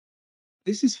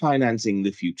This is Financing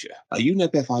the Future, a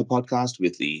UNEP-FI podcast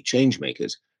with the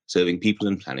changemakers serving people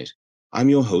and planet. I'm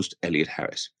your host, Elliot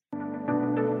Harris.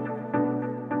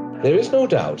 There is no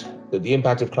doubt that the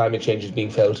impact of climate change is being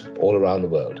felt all around the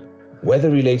world.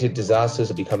 Weather-related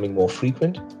disasters are becoming more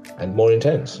frequent and more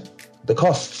intense. The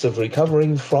costs of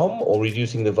recovering from or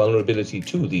reducing the vulnerability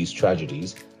to these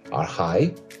tragedies are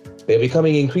high. They're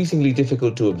becoming increasingly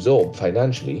difficult to absorb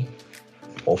financially,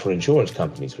 or for insurance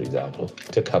companies, for example,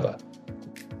 to cover.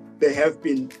 There have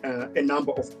been a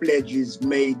number of pledges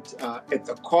made at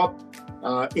the COP,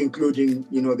 including,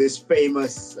 this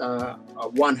famous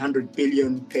 100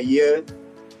 billion per year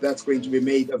that's going to be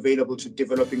made available to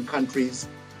developing countries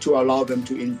to allow them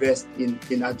to invest in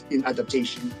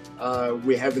adaptation.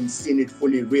 We haven't seen it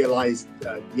fully realized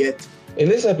yet. In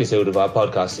this episode of our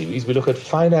podcast series, we look at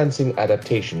financing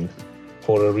adaptation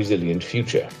for a resilient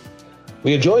future.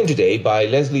 We are joined today by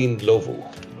Lesley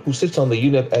Ndlovu, who sits on the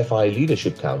UNEP-FI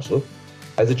Leadership Council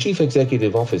as the Chief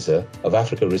Executive Officer of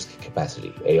Africa Risk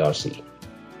Capacity, ARC.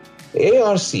 The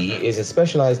ARC is a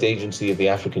specialized agency of the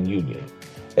African Union,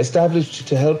 established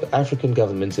to help African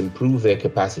governments improve their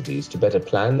capacities to better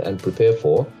plan and prepare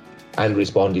for and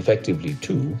respond effectively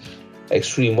to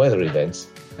extreme weather events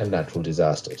and natural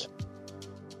disasters.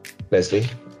 Lesley,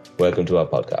 welcome to our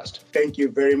podcast. Thank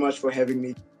you very much for having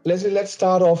me. Lesley, let's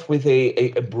start off with a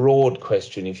broad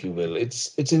question, if you will.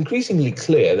 It's increasingly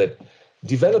clear that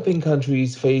developing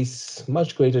countries face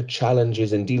much greater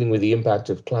challenges in dealing with the impact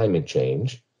of climate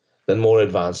change than more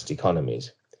advanced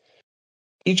economies.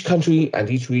 Each country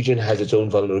and each region has its own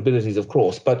vulnerabilities, of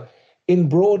course, but in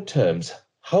broad terms,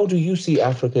 how do you see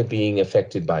Africa being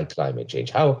affected by climate change?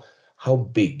 How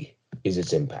big is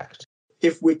its impact?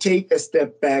 If we take a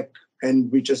step back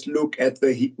and we just look at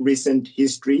the recent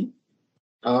history,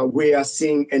 we are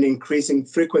seeing an increasing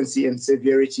frequency and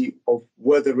severity of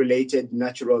weather-related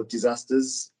natural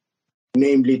disasters,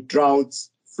 namely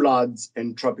droughts, floods,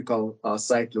 and tropical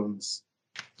cyclones.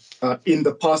 In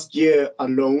the past year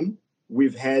alone,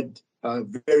 we've had a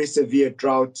very severe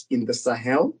drought in the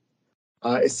Sahel,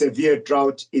 a severe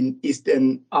drought in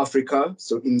Eastern Africa,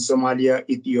 so in Somalia,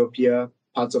 Ethiopia,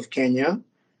 parts of Kenya,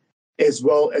 as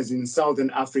well as in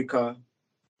Southern Africa,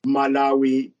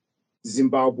 Malawi,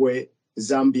 Zimbabwe,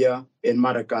 Zambia, and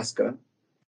Madagascar.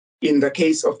 In the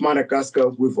case of Madagascar,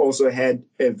 we've also had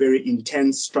a very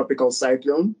intense tropical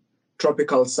cyclone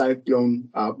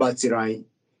Batsirai.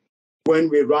 When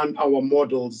we run our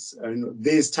models,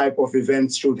 these type of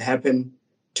events should happen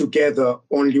together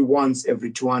only once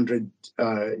every 200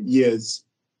 years.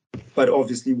 But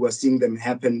obviously, we're seeing them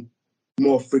happen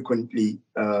more frequently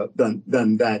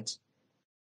than that.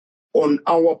 On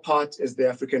our part, as the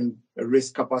African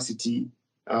Risk Capacity,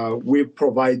 we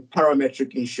provide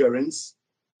parametric insurance,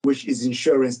 which is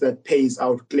insurance that pays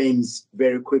out claims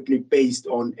very quickly based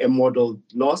on a modeled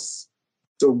loss.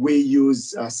 So we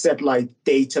use satellite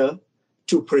data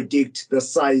to predict the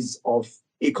size of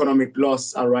economic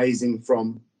loss arising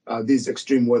from these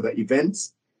extreme weather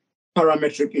events.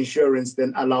 Parametric insurance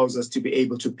then allows us to be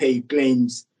able to pay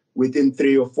claims within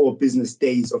 3 or 4 business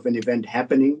days of an event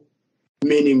happening,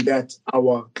 meaning that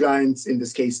our clients, in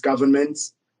this case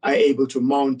governments, are able to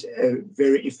mount a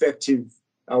very effective,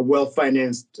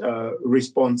 well-financed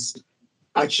response,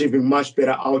 achieving much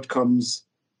better outcomes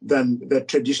than the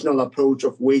traditional approach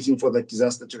of waiting for the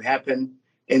disaster to happen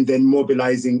and then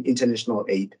mobilizing international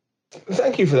aid.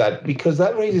 Thank you for that, because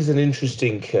that raises an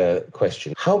interesting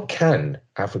question. How can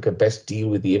Africa best deal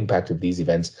with the impact of these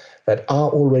events that are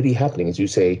already happening, as you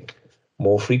say,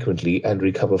 more frequently, and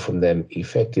recover from them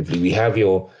effectively? We have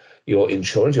your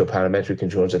insurance, your parametric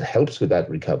insurance that helps with that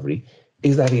recovery.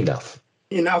 Is that enough?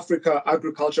 In Africa,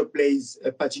 agriculture plays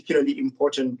a particularly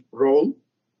important role.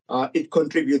 It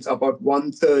contributes about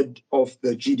 1/3 of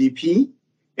the GDP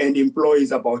and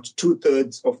employs about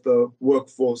 2/3 of the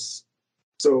workforce.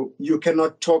 So you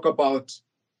cannot talk about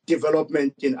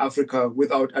development in Africa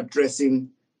without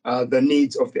addressing the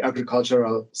needs of the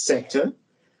agricultural sector.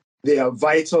 They are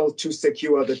vital to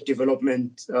secure the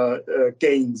development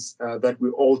gains that we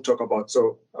all talk about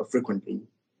so frequently.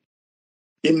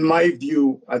 In my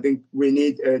view, I think we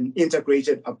need an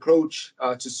integrated approach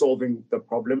to solving the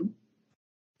problem.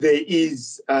 There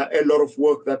is a lot of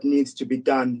work that needs to be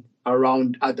done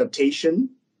around adaptation.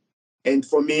 And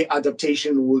for me,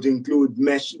 adaptation would include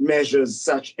measures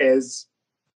such as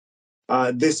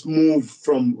this move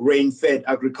from rain-fed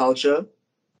agriculture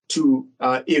to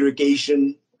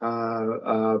irrigation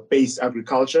based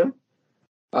agriculture.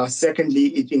 Secondly,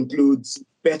 it includes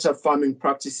better farming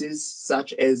practices,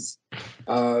 such as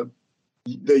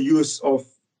the use of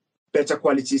better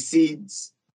quality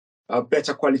seeds,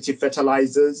 better quality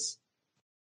fertilizers,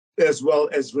 as well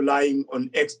as relying on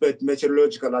expert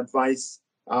meteorological advice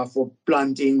for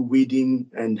planting, weeding,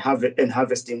 and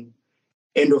harvesting.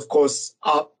 And of course,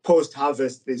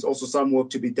 post-harvest, there's also some work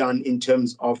to be done in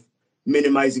terms of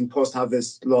minimizing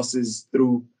post-harvest losses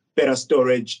through better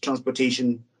storage,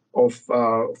 transportation of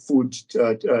food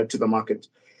to the market.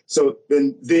 So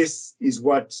then this is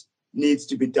what needs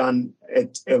to be done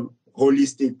at a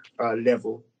holistic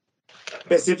level.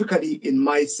 Specifically in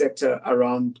my sector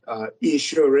around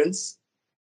insurance,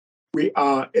 we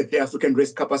are at the African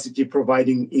Risk Capacity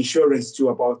providing insurance to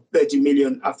about 30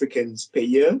 million Africans per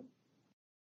year.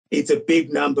 It's a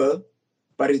big number,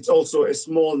 but it's also a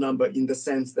small number in the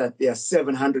sense that there are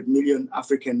 700 million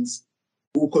Africans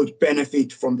who could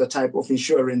benefit from the type of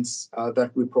insurance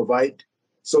that we provide.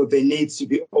 So there needs to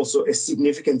be also a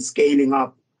significant scaling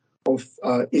up of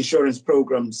insurance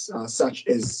programs such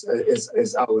as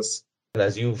ours. And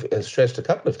as you've stressed a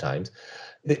couple of times,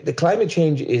 the climate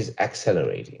change is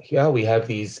accelerating. Yeah, we have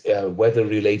these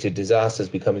weather-related disasters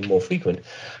becoming more frequent,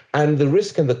 and the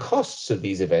risk and the costs of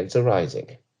these events are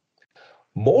rising.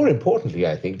 More importantly,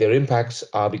 I think their impacts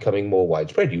are becoming more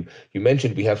widespread. You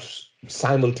mentioned we have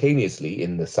simultaneously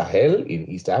in the Sahel, in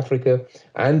East Africa,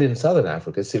 and in Southern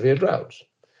Africa, severe droughts.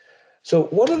 So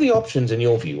what are the options, in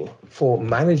your view, for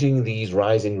managing these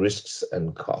rising risks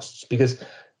and costs? Because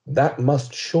that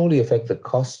must surely affect the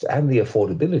cost and the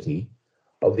affordability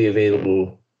of the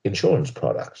available insurance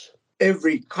products.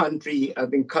 Every country, I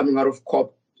think, coming out of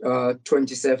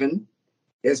COP27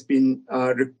 has been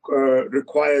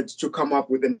required to come up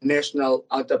with a national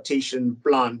adaptation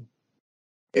plan.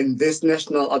 And this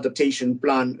national adaptation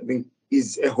plan, I think,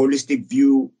 is a holistic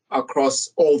view across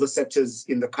all the sectors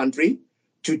in the country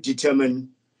to determine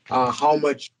how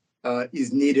much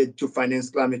is needed to finance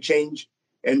climate change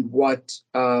and what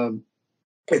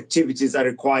activities are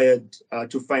required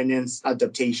to finance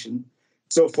adaptation.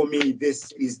 So for me,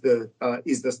 this is the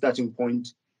starting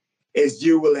point. As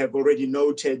you will have already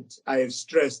noted, I have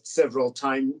stressed several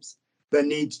times the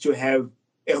need to have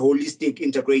a holistic,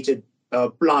 integrated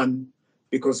plan,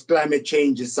 because climate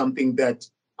change is something that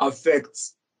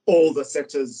affects all the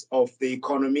sectors of the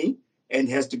economy and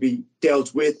has to be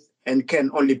dealt with and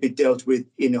can only be dealt with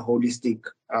in a holistic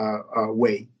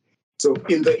way. So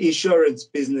in the insurance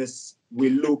business, we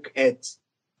look at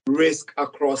risk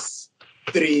across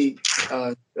three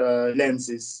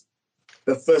lenses.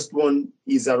 The first one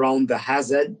is around the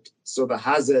hazard. So the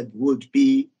hazard would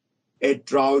be a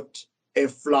drought, a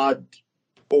flood,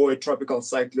 or a tropical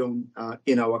cyclone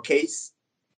in our case.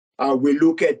 We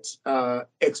look at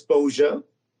exposure.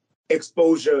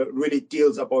 Exposure really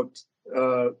deals about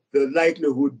the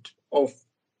likelihood of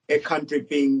a country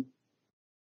being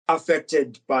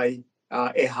affected by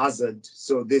a hazard.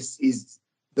 So this is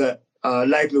the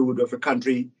likelihood of a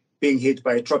country being hit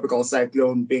by a tropical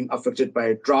cyclone, being affected by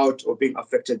a drought, or being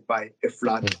affected by a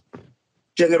flood.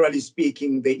 Generally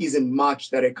speaking, there isn't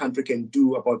much that a country can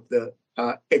do about the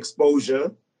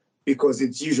exposure, because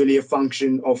it's usually a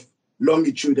function of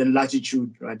longitude and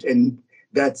latitude, right? And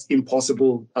that's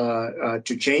impossible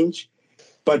to change.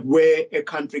 But where a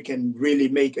country can really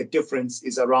make a difference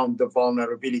is around the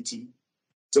vulnerability.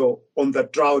 So on the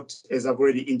drought, as I've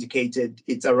already indicated,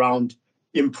 it's around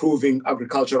improving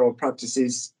agricultural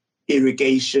practices,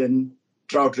 irrigation,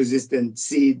 drought-resistant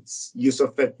seeds, use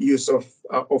of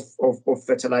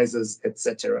fertilizers,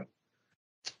 etc.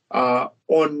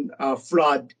 On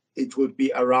flood, it would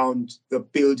be around the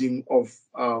building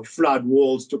of flood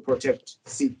walls to protect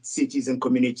cities and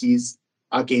communities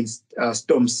against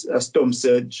storm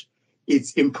surge.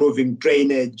 It's improving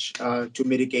drainage to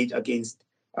mitigate against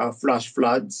flash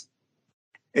floods.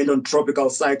 And on tropical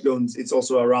cyclones, it's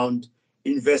also around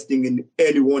investing in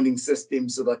early warning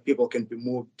systems so that people can be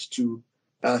moved to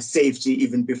safety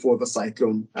even before the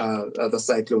cyclone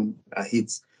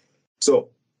hits. So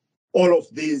all of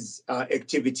these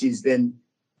activities then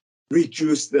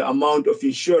reduce the amount of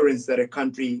insurance that a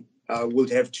country would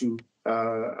have to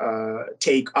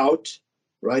take out,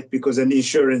 right? Because an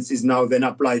insurance is now then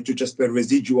applied to just the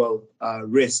residual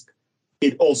risk.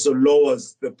 It also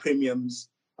lowers the premiums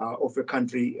of a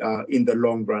country in the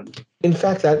long run. In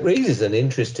fact, that raises an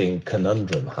interesting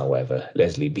conundrum, however,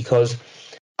 Lesley, because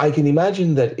I can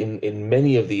imagine that in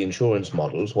many of the insurance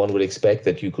models, one would expect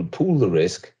that you could pool the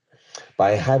risk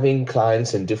by having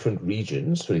clients in different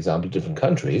regions, for example, different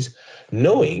countries,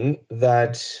 knowing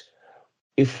that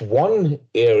if one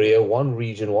area, one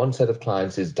region, one set of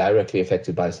clients is directly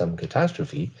affected by some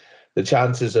catastrophe, the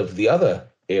chances of the other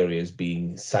areas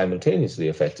being simultaneously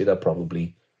affected are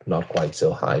probably not quite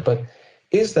so high. But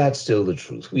is that still the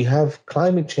truth? We have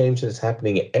climate change that's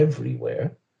happening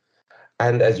everywhere,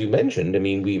 And as you mentioned, I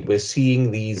mean, we're seeing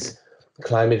these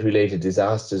climate-related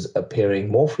disasters appearing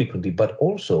more frequently, but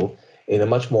also in a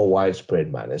much more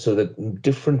widespread manner, so that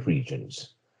different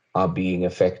regions are being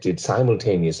affected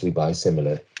simultaneously by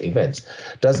similar events.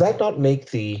 Does that not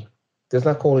does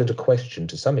that call into question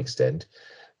to some extent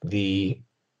the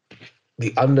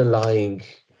underlying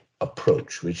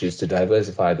approach, which is to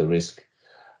diversify the risk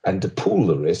and to pool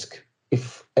the risk?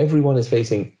 If everyone is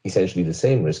facing essentially the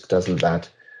same risk, doesn't that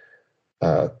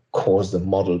cause the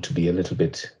model to be a little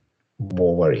bit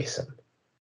more worrisome?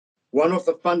 One of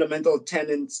the fundamental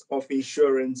tenets of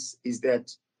insurance is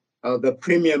that the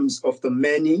premiums of the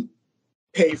many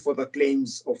pay for the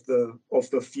claims of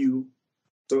the few.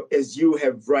 So as you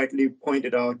have rightly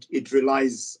pointed out, it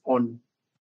relies on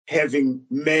having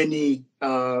many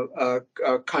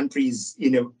countries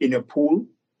in a pool,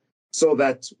 so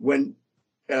that when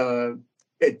a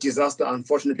disaster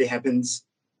unfortunately happens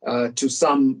to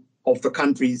some of the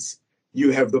countries,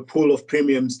 you have the pool of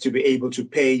premiums to be able to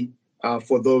pay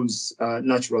for those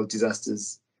natural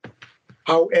disasters.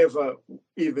 However,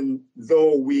 even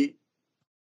though we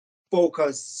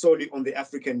focus solely on the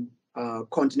African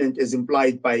continent, as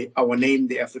implied by our name,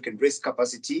 the African Risk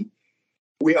Capacity,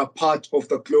 we are part of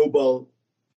the global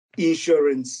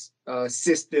insurance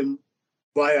system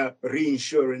via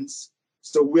reinsurance.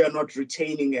 So we are not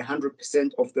retaining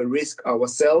 100% of the risk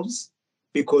ourselves,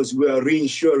 because we are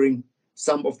reinsuring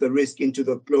some of the risk into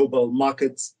the global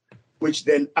markets, which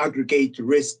then aggregate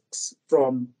risks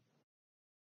from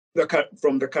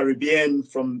the Caribbean,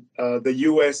 from the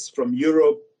US, from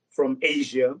Europe, from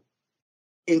Asia,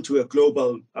 into a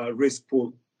global risk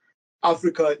pool.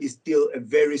 Africa is still a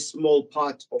very small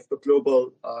part of the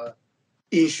global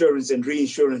insurance and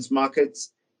reinsurance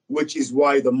markets, which is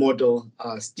why the model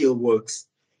still works.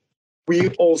 We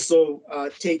also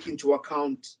take into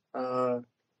account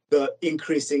the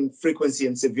increasing frequency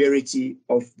and severity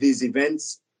of these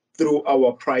events through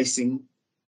our pricing.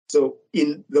 So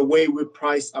in the way we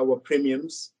price our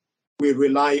premiums, we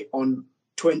rely on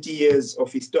 20 years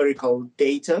of historical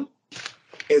data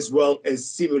as well as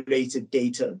simulated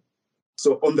data.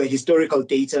 So on the historical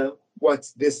data, what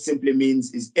this simply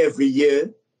means is every year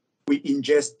we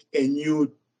ingest a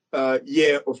new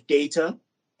year of data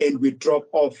and we drop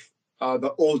off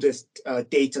the oldest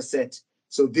data set.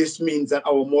 So this means that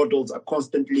our models are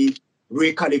constantly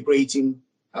recalibrating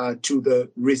to the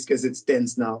risk as it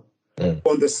stands now.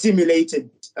 On the simulated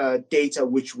data,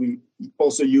 which we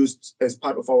also used as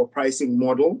part of our pricing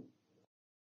model,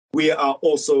 we are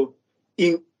also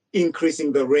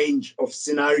increasing the range of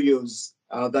scenarios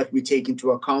that we take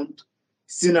into account.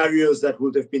 Scenarios that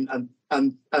would have been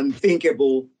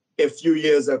unthinkable a few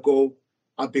years ago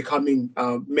are becoming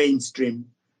mainstream.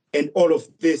 And all of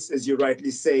this, as you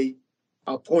rightly say,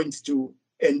 points to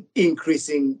an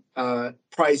increasing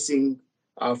pricing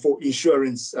for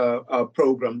insurance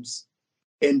programs.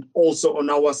 And also on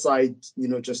our side,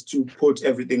 just to put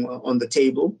everything on the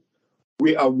table,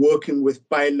 we are working with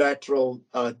bilateral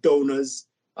donors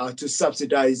to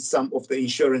subsidize some of the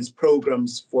insurance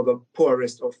programs for the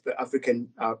poorest of the African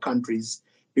countries,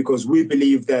 because we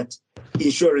believe that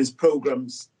insurance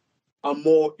programs are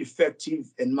more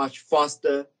effective and much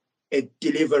faster at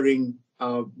delivering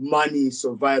money,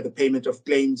 so via the payment of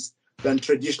claims, than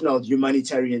traditional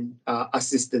humanitarian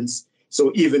assistance. So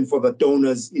even for the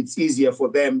donors, it's easier for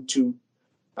them to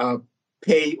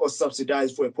pay or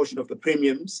subsidize for a portion of the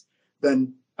premiums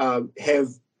than have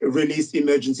released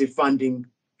emergency funding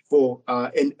for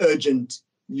an urgent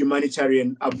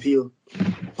humanitarian appeal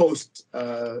post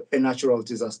a natural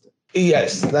disaster.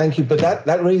 Yes, thank you. But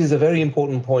that raises a very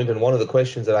important point, and one of the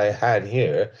questions that I had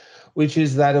here, which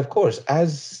is that, of course,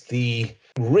 as the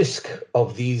risk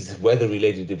of these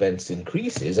weather-related events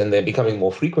increases and they're becoming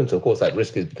more frequent, of course, that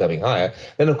risk is becoming higher,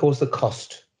 then, of course, the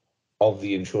cost of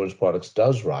the insurance products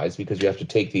does rise, because you have to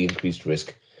take the increased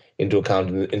risk into account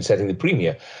in setting the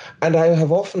premium. And I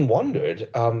have often wondered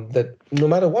that no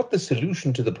matter what the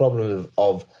solution to the problem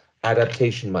of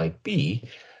adaptation might be,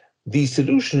 these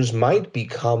solutions might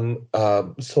become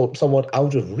somewhat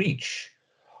out of reach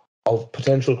of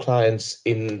potential clients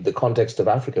in the context of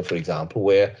Africa, for example,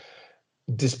 where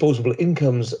disposable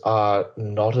incomes are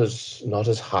not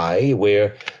as high,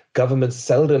 where governments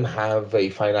seldom have a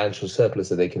financial surplus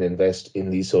that they can invest in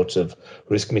these sorts of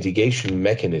risk mitigation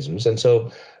mechanisms. And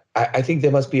so I think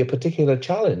there must be a particular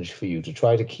challenge for you to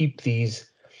try to keep these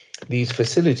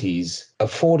facilities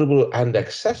affordable and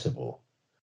accessible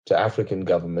to African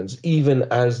governments, even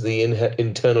as the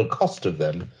internal cost of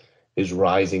them is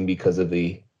rising because of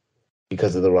the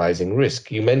rising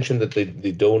risk. You mentioned that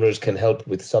the donors can help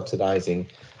with subsidizing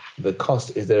the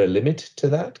cost, is there a limit to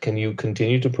that? Can you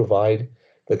continue to provide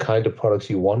the kind of products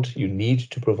you need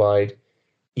to provide,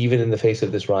 even in the face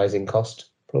of this rising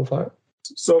cost profile?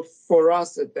 So for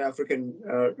us at the African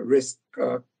Risk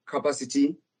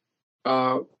Capacity,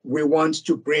 we want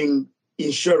to bring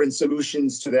insurance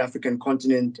solutions to the African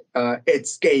continent at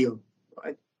scale.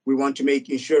 Right? We want to make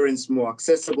insurance more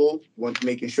accessible, we want to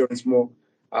make insurance more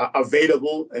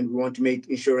available, and we want to make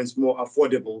insurance more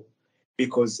affordable.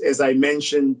 Because as I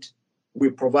mentioned, we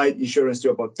provide insurance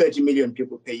to about 30 million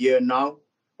people per year now.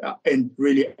 And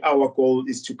really our goal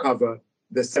is to cover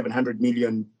the 700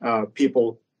 million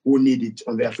people who need it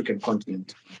on the African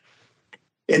continent.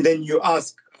 And then you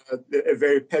ask a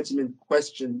very pertinent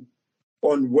question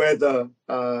on whether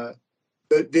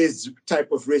these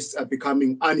type of risks are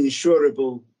becoming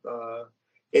uninsurable.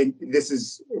 And this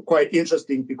is quite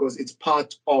interesting because it's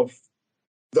part of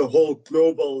the whole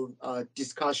global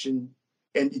discussion,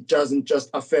 and it doesn't just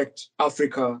affect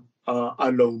Africa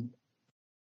alone.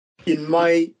 In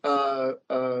my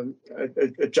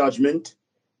judgment,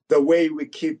 the way we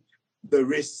keep the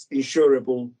risks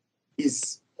insurable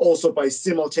is also by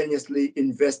simultaneously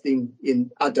investing in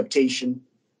adaptation.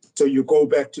 So you go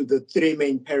back to the three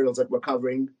main perils that we're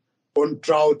covering. On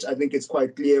drought, I think it's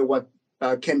quite clear what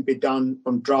can be done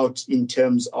on drought in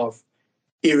terms of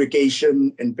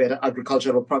irrigation and better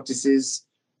agricultural practices.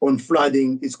 On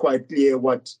flooding, it's quite clear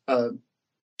what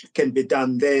can be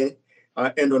done there.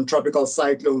 And on tropical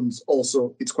cyclones,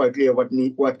 also, it's quite clear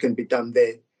what can be done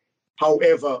there.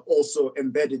 However, also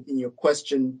embedded in your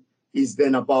question is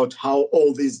then about how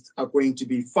all these are going to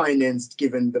be financed,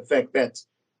 given the fact that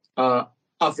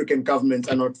African governments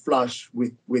are not flush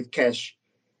with cash.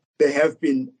 There have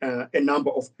been a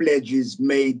number of pledges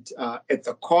made at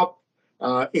the COP,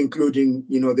 including,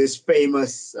 this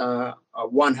famous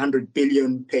 100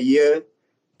 billion per year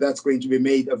that's going to be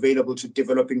made available to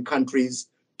developing countries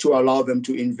to allow them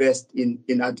to invest in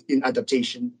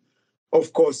adaptation.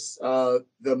 Of course,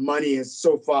 the money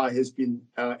so far has been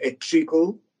a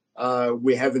trickle.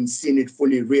 We haven't seen it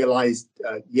fully realized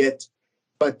yet,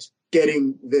 but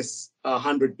getting this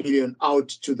 100 billion out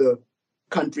to the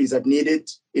countries that need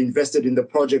it, invested in the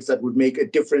projects that would make a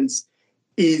difference,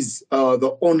 is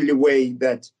the only way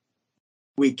that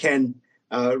we can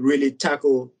really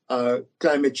tackle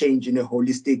climate change in a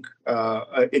holistic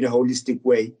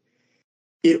way.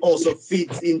 It also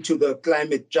feeds into the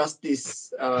climate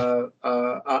justice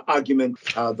argument.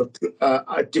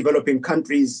 The developing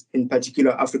countries, in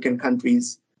particular African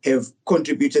countries, have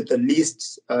contributed the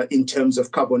least in terms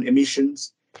of carbon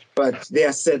emissions, but they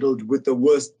are saddled with the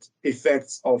worst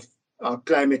effects of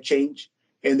climate change,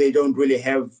 and they don't really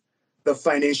have the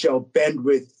financial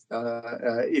bandwidth,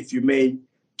 if you may,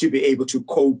 to be able to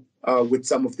cope with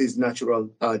some of these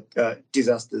natural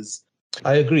disasters.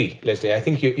 I agree, Lesley. I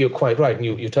think you're quite right. And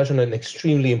you touch on an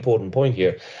extremely important point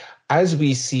here. As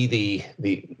we see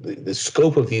the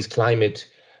scope of these climate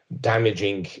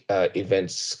damaging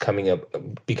events coming up,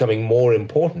 becoming more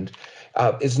important,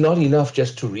 it's not enough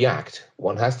just to react.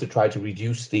 One has to try to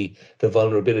reduce the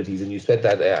vulnerabilities. And you said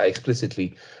that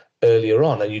explicitly earlier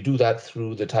on. And you do that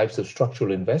through the types of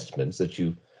structural investments that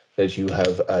you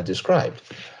have described.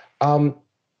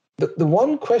 The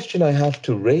one question I have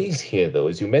to raise here, though,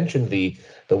 is you mentioned the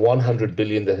 100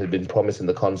 billion that had been promised in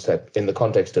the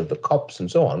context of the COPs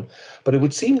and so on, but it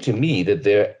would seem to me that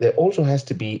there also has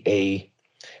to be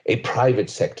a private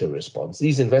sector response.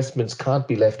 These investments can't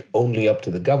be left only up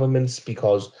to the governments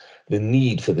because the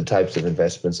need for the types of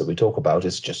investments that we talk about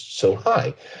is just so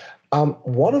high.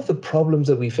 One of the problems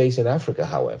that we face in Africa,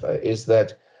 however, is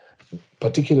that,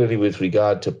 particularly with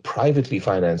regard to privately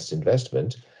financed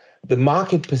investment, the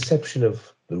market perception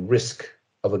of the risk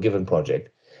of a given project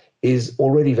is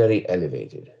already very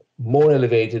elevated, more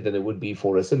elevated than it would be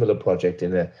for a similar project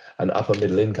in an upper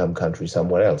middle income country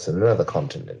somewhere else in another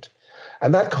continent.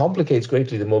 And that complicates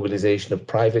greatly the mobilization of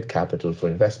private capital for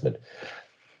investment.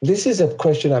 This is a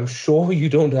question I'm sure you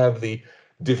don't have the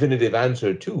definitive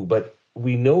answer to, but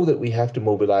we know that we have to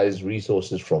mobilize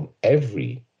resources from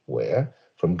everywhere,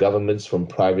 from governments, from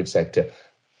private sector,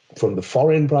 from the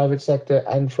foreign private sector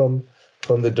and from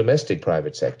the domestic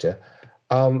private sector.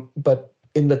 But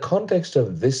in the context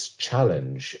of this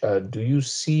challenge, do you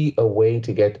see a way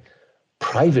to get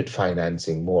private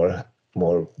financing more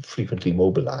frequently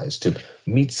mobilized to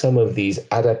meet some of these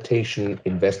adaptation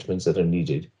investments that are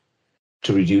needed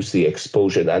to reduce the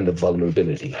exposure and the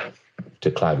vulnerability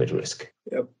to climate risk?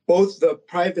 Yeah, both the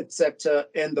private sector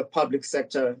and the public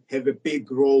sector have a big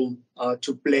role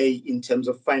to play in terms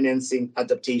of financing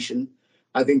adaptation.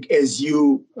 I think, as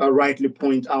you rightly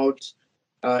point out,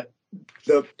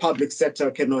 the public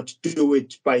sector cannot do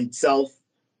it by itself.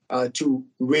 to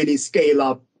really scale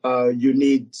up, you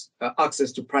need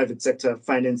access to private sector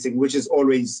financing, which is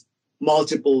always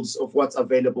multiples of what's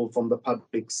available from the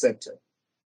public sector.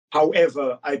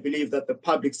 However, I believe that the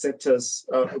public sector's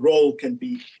role can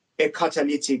be a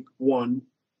catalytic one.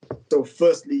 So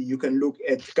firstly, you can look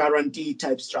at guarantee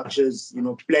type structures,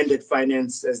 blended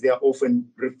finance as they are often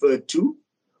referred to,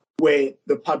 where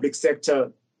the public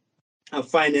sector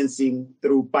financing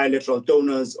through bilateral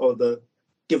donors or the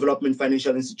development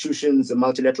financial institutions, the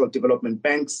multilateral development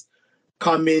banks,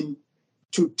 come in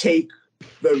to take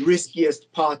the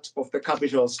riskiest part of the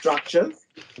capital structure,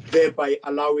 thereby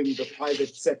allowing the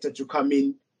private sector to come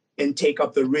in and take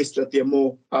up the risk that they're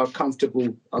more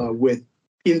comfortable with.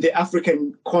 In the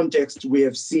African context, we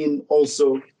have seen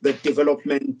also the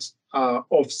development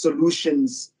of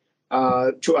solutions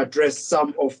to address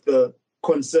some of the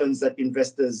concerns that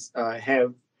investors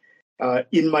have.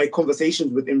 In my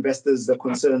conversations with investors, the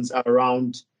concerns are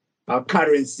around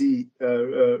currency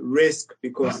risk,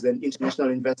 because then international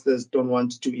investors don't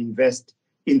want to invest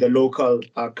in the local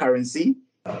currency.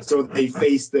 So they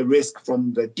face the risk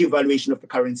from the devaluation of the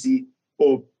currency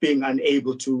or being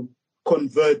unable to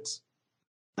convert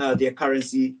their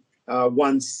currency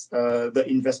once the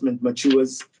investment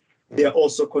matures. There are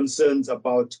also concerns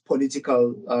about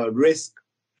political risk.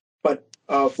 But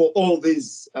for all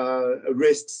these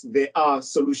risks, there are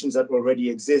solutions that already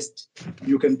exist.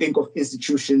 You can think of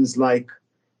institutions like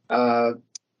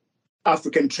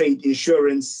African Trade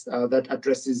Insurance that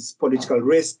addresses political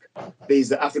risk. There is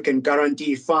the African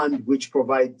Guarantee Fund, which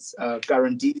provides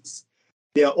guarantees.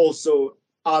 There are also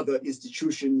other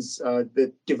institutions,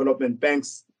 the development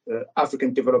banks,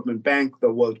 African Development Bank,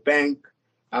 the World Bank,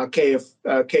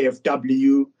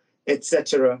 KfW,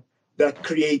 etc., that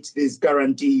create these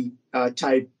guarantee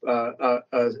type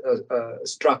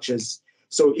structures.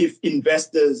 So if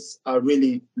investors are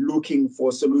really looking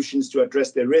for solutions to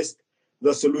address their risk,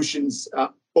 the solutions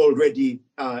already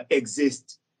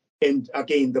exist. And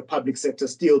again, the public sector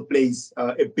still plays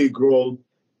a big role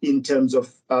in terms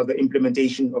of the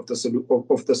implementation of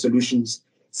the solutions,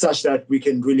 such that we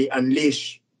can really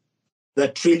unleash the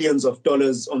trillions of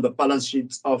dollars on the balance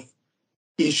sheets of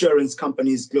insurance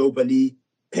companies globally,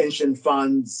 pension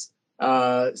funds,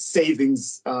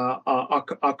 savings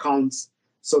accounts,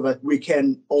 so that we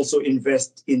can also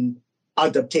invest in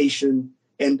adaptation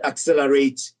and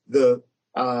accelerate the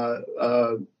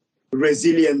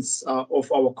resilience of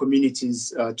our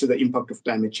communities to the impact of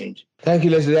climate change. Thank you,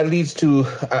 Lesley. That leads to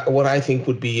what I think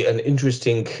would be an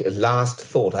interesting last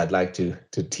thought I'd like to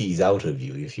tease out of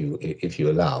you, if you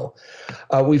allow.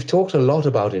 We've talked a lot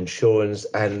about insurance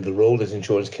and the role that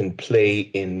insurance can play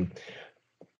in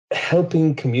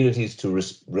helping communities to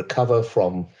recover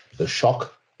from the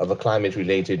shock of a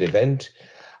climate-related event.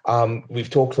 We've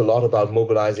talked a lot about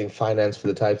mobilizing finance for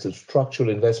the types of structural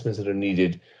investments that are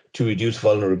needed to reduce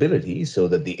vulnerability so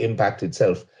that the impact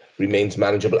itself remains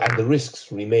manageable and the risks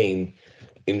remain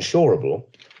insurable.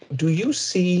 Do you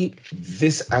see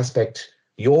this aspect,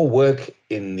 your work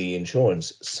in the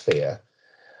insurance sphere,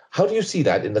 how do you see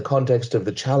that in the context of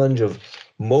the challenge of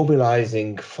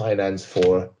mobilizing finance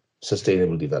for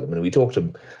sustainable development? We talked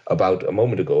about a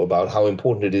moment ago about how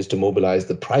important it is to mobilize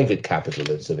the private capital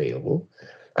that's available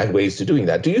and ways to doing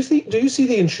that. Do you see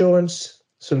the insurance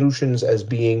solutions as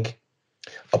being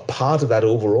a part of that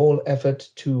overall effort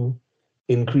to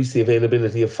increase the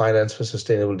availability of finance for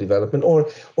sustainable development, or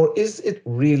is it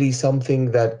really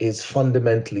something that is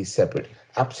fundamentally separate?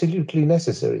 Absolutely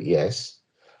necessary, yes,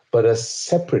 but a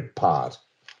separate part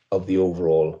of the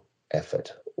overall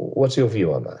effort. What's your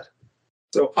view on that?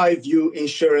 So I view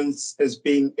insurance as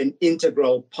being an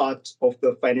integral part of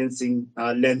the financing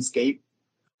landscape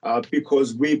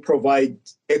because we provide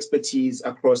expertise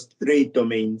across 3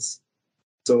 domains.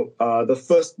 So the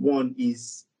first one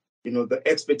is, the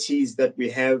expertise that we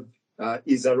have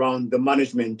is around the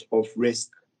management of risk,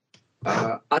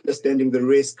 understanding the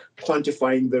risk,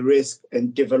 quantifying the risk,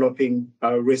 and developing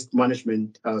risk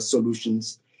management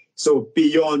solutions. So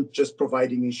beyond just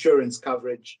providing insurance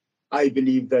coverage, I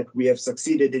believe that we have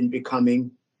succeeded in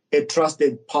becoming a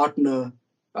trusted partner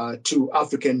to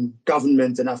African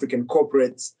governments and African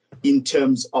corporates in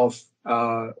terms of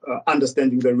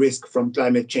understanding the risk from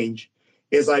climate change.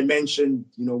 As I mentioned,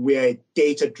 we are a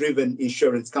data-driven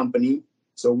insurance company,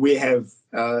 so we have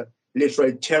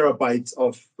literally terabytes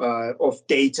of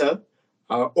data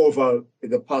over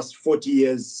the past 40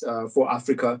 years for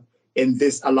Africa, and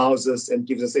this allows us and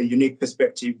gives us a unique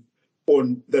perspective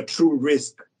on the true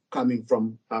risk coming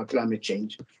from climate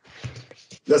change.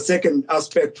 The second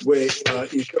aspect where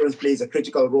insurance plays a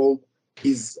critical role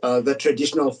is the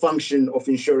traditional function of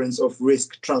insurance of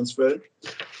risk transfer.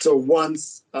 So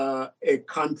once a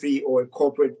country or a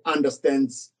corporate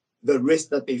understands the risk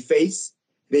that they face,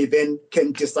 they then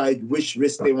can decide which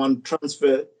risk they want to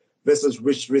transfer versus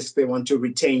which risk they want to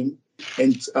retain.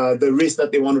 And the risk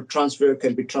that they want to transfer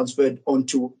can be transferred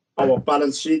onto our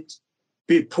balance sheet,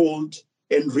 be pooled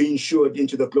and reinsured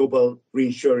into the global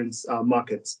reinsurance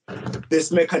markets.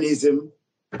 This mechanism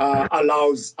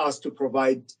allows us to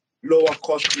provide lower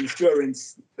cost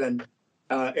insurance than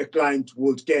a client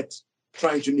would get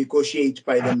trying to negotiate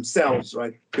by themselves,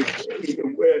 right?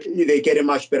 They get a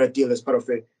much better deal as part of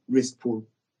a risk pool.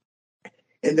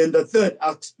 And then the third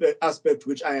aspect,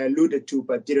 which I alluded to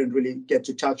but didn't really get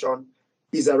to touch on,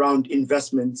 is around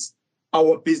investments.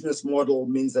 Our business model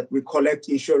means that we collect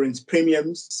insurance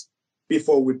premiums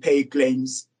before we pay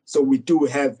claims. So we do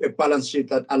have a balance sheet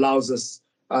that allows us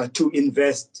to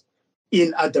invest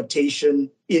in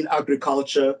adaptation, in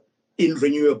agriculture, in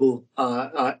renewable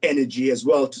energy as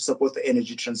well to support the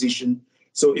energy transition.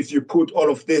 So if you put all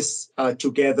of this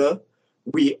together,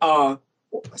 we are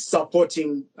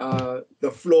supporting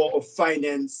the flow of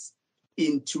finance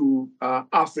into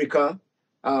Africa.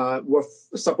 We're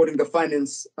supporting the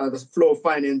flow of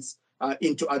finance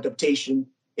into adaptation,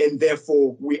 and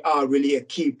therefore we are really a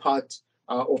key part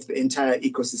of the entire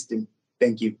ecosystem.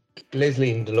 Thank you.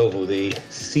 Lesley Ndlovu, the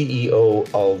CEO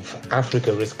of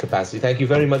Africa Risk Capacity, thank you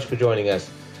very much for joining us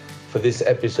for this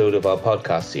episode of our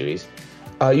podcast series.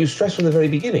 You stressed from the very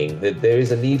beginning that there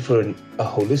is a need for a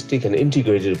holistic and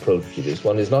integrated approach to this.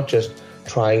 One is not just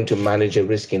trying to manage a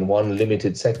risk in one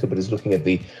limited sector, but is looking at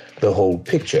the whole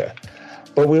picture.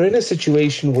 But we're in a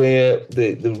situation where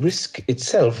the risk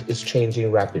itself is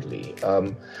changing rapidly.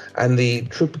 And the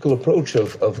typical approach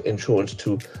of insurance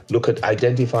to look at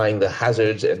identifying the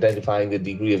hazards, identifying the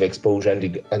degree of exposure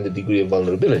and the degree of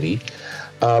vulnerability,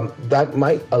 that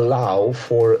might allow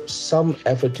for some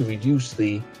effort to reduce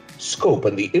the scope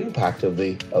and the impact of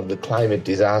the climate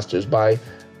disasters by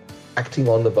acting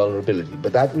on the vulnerability.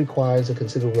 But that requires a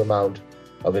considerable amount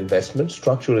of investment,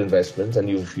 structural investments, and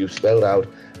you've spelled out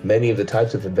many of the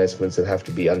types of investments that have to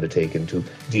be undertaken to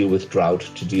deal with drought,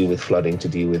 to deal with flooding, to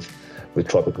deal with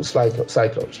tropical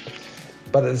cyclones.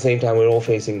 But at the same time, we're all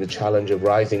facing the challenge of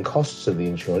rising costs of the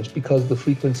insurance because the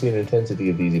frequency and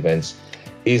intensity of these events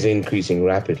is increasing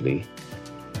rapidly.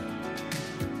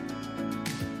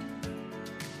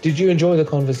 Did you enjoy the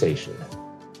conversation?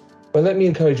 Well, let me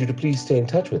encourage you to please stay in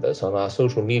touch with us on our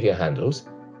social media handles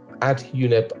at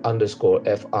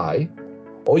UNEP_FI,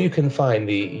 or you can find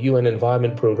the UN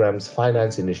Environment Programme's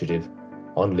Finance Initiative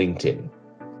on LinkedIn.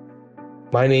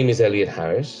 My name is Elliot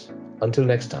Harris. Until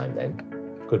next time then,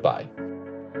 goodbye.